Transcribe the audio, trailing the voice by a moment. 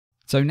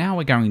So now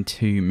we're going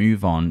to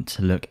move on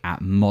to look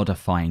at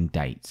modifying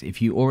dates.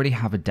 If you already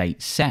have a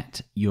date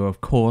set, you're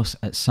of course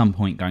at some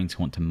point going to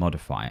want to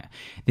modify it.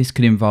 This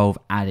could involve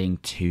adding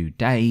 2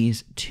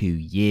 days, 2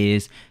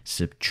 years,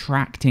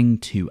 subtracting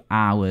 2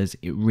 hours.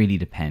 It really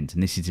depends,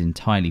 and this is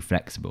entirely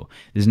flexible.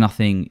 There's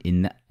nothing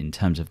in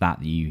terms of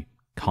that you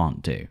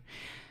can't do.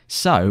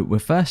 So we're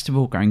first of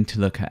all going to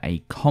look at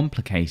a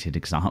complicated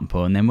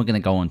example, and then we're going to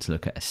go on to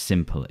look at a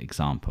simple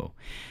example.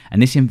 And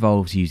this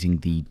involves using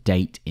the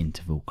date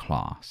interval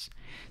class.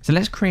 So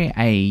let's create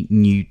a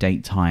new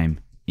DateTime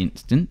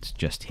instance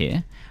just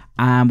here,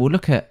 and we'll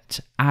look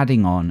at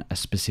adding on a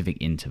specific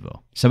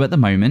interval. So at the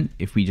moment,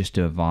 if we just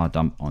do a var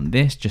dump on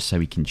this, just so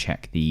we can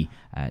check the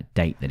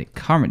date that it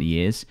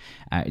currently is,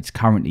 it's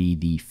currently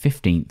the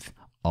 15th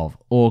of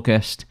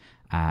August,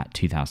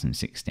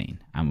 2016,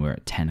 and we're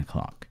at 10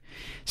 o'clock.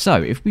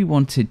 So if we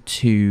wanted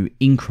to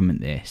increment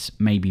this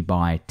maybe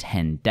by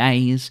 10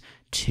 days,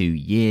 2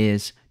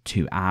 years,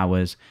 2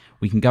 hours,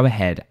 we can go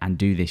ahead and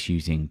do this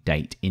using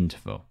date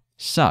interval.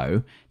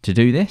 So to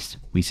do this,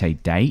 we say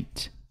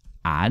date,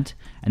 add,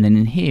 and then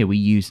in here we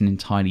use an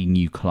entirely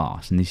new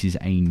class, and this is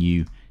a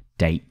new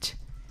date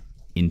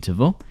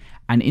interval.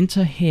 And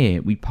into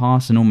here, we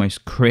pass an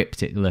almost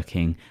cryptic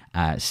looking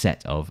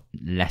set of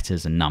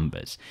letters and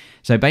numbers.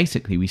 So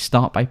basically, we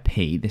start by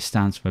P, this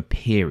stands for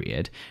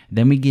period.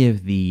 Then we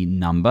give the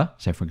number,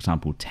 so for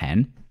example,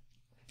 10.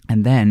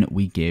 And then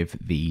we give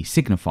the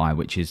signifier,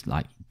 which is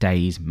like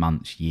days,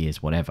 months,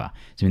 years, whatever.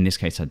 So in this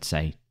case, I'd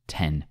say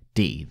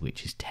 10D,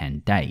 which is 10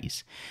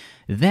 days.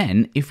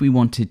 Then if we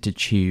wanted to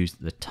choose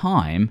the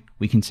time,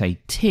 we can say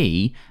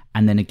T,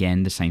 and then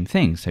again the same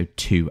thing, so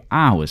 2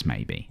 hours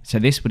maybe. So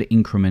this would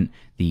increment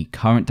the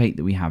current date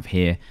that we have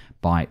here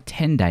by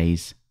 10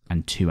 days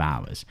and 2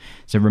 hours.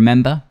 So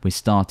remember, we're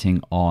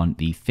starting on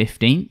the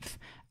 15th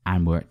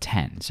and we're at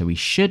 10. So we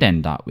should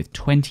end up with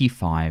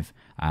 25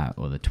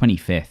 or the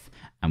 25th,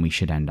 and we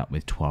should end up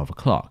with 12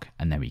 o'clock.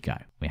 And there we go,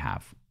 we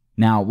have.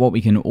 Now what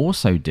we can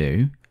also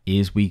do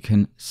is we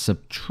can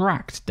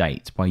subtract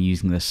dates by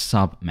using the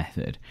sub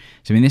method.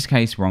 So in this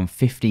case, we're on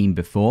 15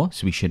 before,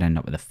 so we should end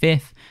up with a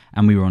 5th,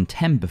 and we were on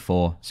 10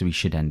 before, so we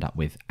should end up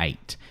with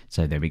 8.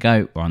 So there we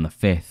go, we're on the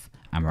 5th,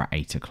 and we're at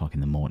 8 o'clock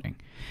in the morning.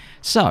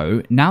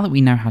 So now that we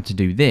know how to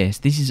do this,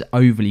 this is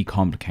overly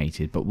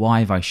complicated, but why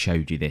have I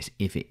showed you this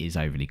if it is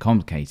overly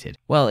complicated?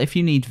 Well, if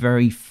you need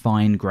very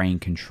fine-grained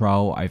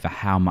control over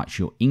how much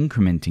you're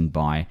incrementing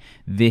by,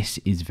 this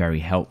is very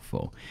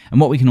helpful.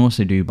 And what we can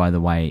also do, by the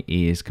way,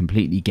 is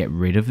completely get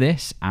rid of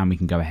this, and we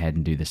can go ahead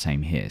and do the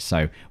same here.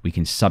 So we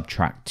can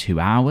subtract 2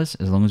 hours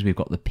as long as we've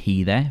got the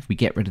P there. If we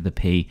get rid of the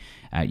P,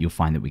 you'll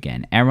find that we get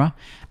an error.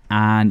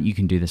 And you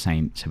can do the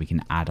same, so we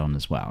can add on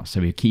as well. So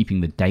we're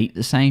keeping the date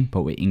the same,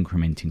 but we're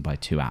incrementing by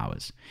 2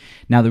 hours.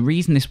 Now, the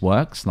reason this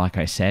works, like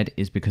I said,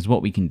 is because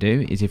what we can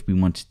do is if we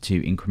wanted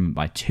to increment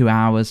by 2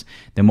 hours,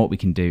 then what we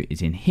can do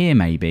is in here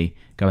maybe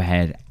go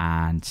ahead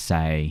and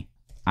say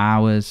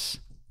hours,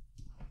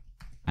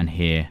 and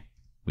here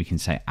we can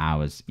say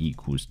hours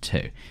equals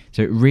 2.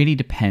 So it really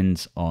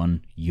depends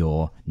on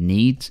your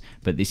needs,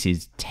 but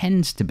this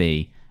tends to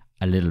be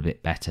a little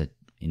bit better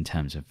in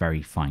terms of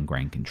very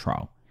fine-grained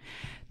control.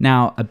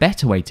 Now, a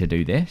better way to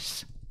do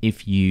this,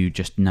 if you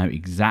just know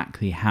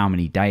exactly how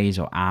many days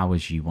or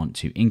hours you want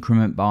to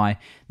increment by,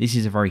 this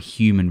is a very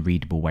human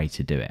readable way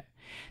to do it.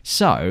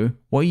 So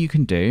what you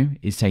can do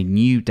is say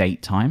new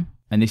date time,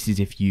 and this is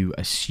if you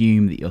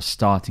assume that you're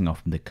starting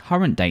off with the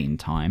current date and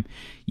time.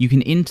 You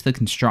can into the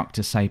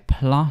constructor say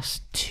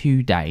plus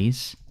 2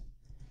 days,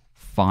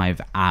 5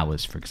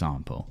 hours, for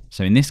example.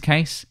 So in this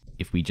case,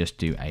 if we just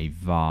do a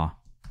var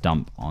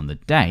dump on the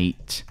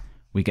date,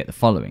 we get the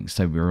following.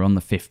 So we were on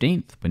the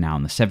 15th, we're now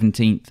on the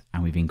 17th,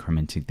 and we've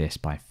incremented this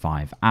by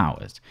 5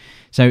 hours.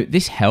 So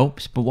this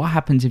helps, but what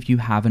happens if you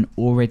have an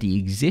already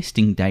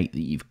existing date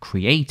that you've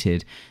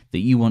created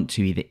that you want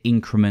to either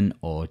increment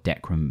or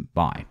decrement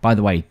by? By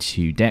the way,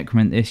 to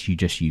decrement this, you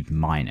just use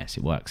minus.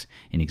 It works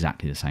in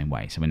exactly the same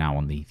way. So we're now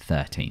on the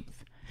 13th.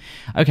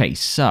 Okay,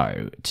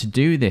 so to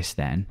do this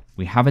then,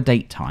 we have a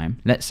date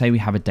time. Let's say we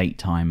have a date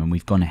time and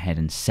we've gone ahead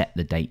and set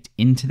the date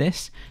into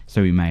this.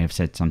 So we may have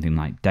said something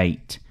like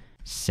date,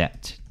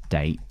 set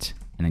date,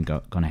 and then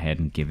gone ahead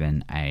and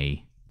given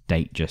a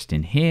date just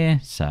in here.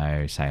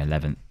 So say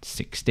 11th,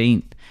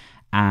 16th,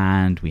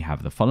 and we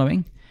have the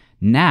following.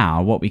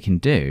 Now what we can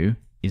do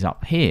is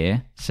up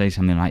here, say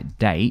something like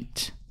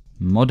date,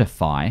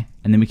 modify,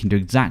 and then we can do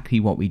exactly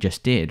what we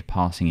just did,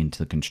 passing into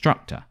the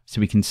constructor. So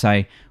we can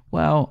say,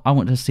 well, I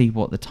want to see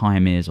what the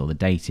time is or the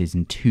date is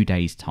in 2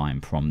 days'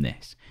 time from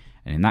this.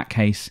 And in that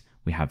case,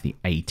 we have the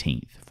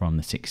 18th from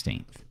the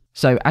 16th.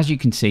 So as you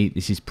can see,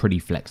 this is pretty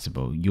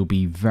flexible. You'll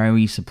be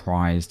very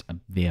surprised at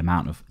the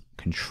amount of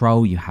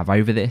control you have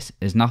over this.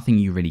 There's nothing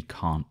you really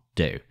can't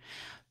do.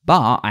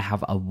 But I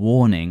have a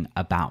warning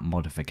about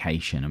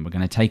modification, and we're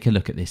going to take a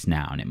look at this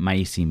now, and it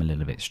may seem a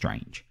little bit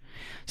strange.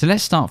 So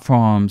let's start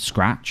from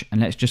scratch,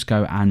 and let's just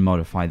go and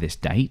modify this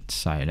date.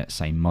 So let's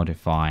say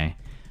modify,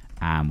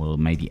 and we'll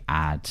maybe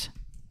add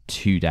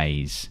 2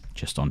 days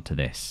just onto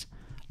this,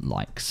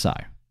 like so.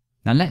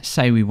 Now let's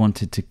say we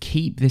wanted to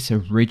keep this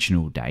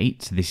original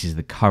date, so this is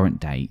the current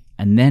date,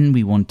 and then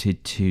we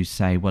wanted to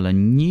say, well, a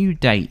new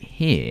date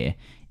here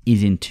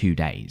is in 2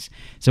 days.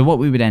 So what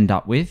we would end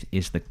up with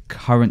is the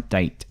current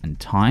date and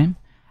time,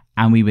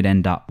 and we would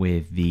end up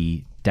with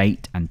the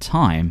date and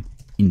time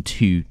in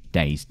 2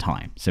 days'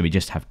 time. So we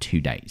just have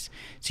 2 days.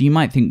 So you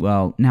might think,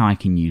 well, now I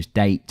can use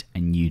date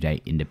and new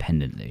date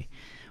independently.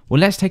 Well,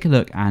 let's take a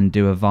look and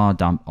do a var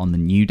dump on the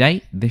new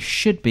date. This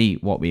should be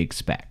what we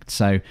expect.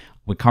 So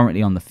we're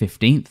currently on the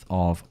 15th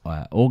of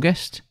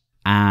August,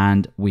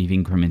 and we've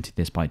incremented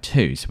this by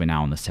 2. So we're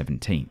now on the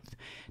 17th.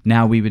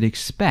 Now we would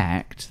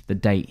expect the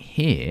date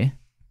here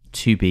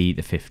to be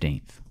the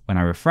 15th. When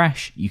I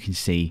refresh, you can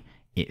see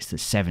it's the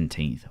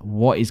 17th.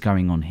 What is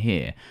going on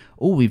here?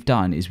 All we've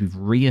done is we've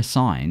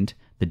reassigned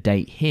the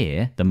date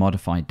here, the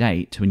modified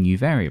date, to a new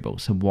variable.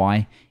 So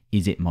why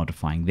is it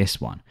modifying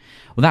this one?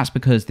 Well, that's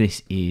because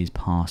this is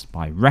passed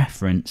by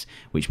reference,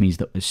 which means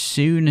that as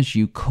soon as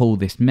you call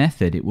this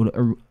method, it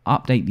will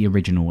update the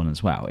original one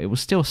as well. It will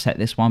still set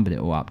this one, but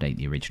it will update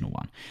the original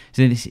one.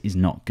 So this is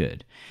not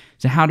good.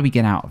 So how do we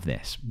get out of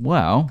this?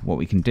 Well, what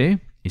we can do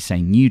is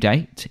say new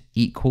date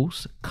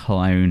equals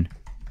clone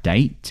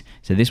date.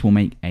 So this will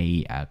make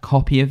a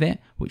copy of it,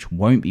 which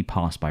won't be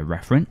passed by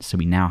reference. So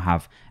we now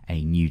have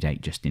a new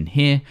date just in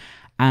here.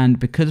 And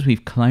because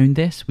we've cloned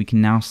this, we can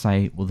now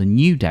say, well, the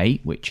new date,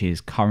 which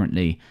is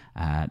currently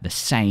the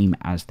same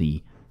as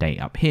the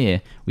date up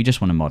here, we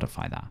just want to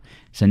modify that.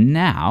 So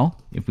now,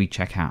 if we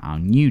check out our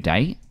new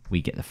date,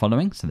 we get the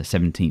following, so the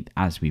 17th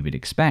as we would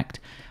expect.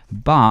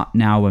 But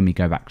now when we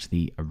go back to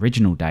the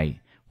original date,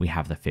 we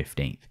have the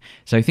 15th.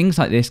 So things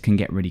like this can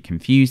get really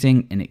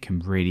confusing, and it can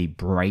really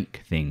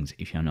break things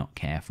if you're not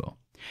careful.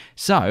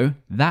 So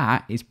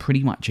that is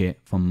pretty much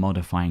it for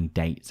modifying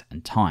dates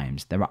and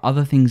times. There are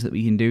other things that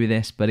we can do with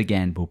this, but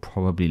again, we'll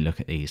probably look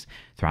at these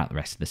throughout the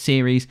rest of the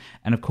series.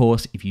 And of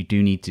course, if you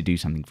do need to do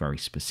something very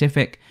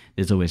specific,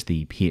 there's always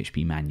the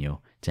PHP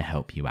manual to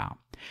help you out.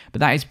 But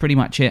that is pretty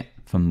much it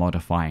for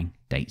modifying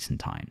dates and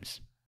times.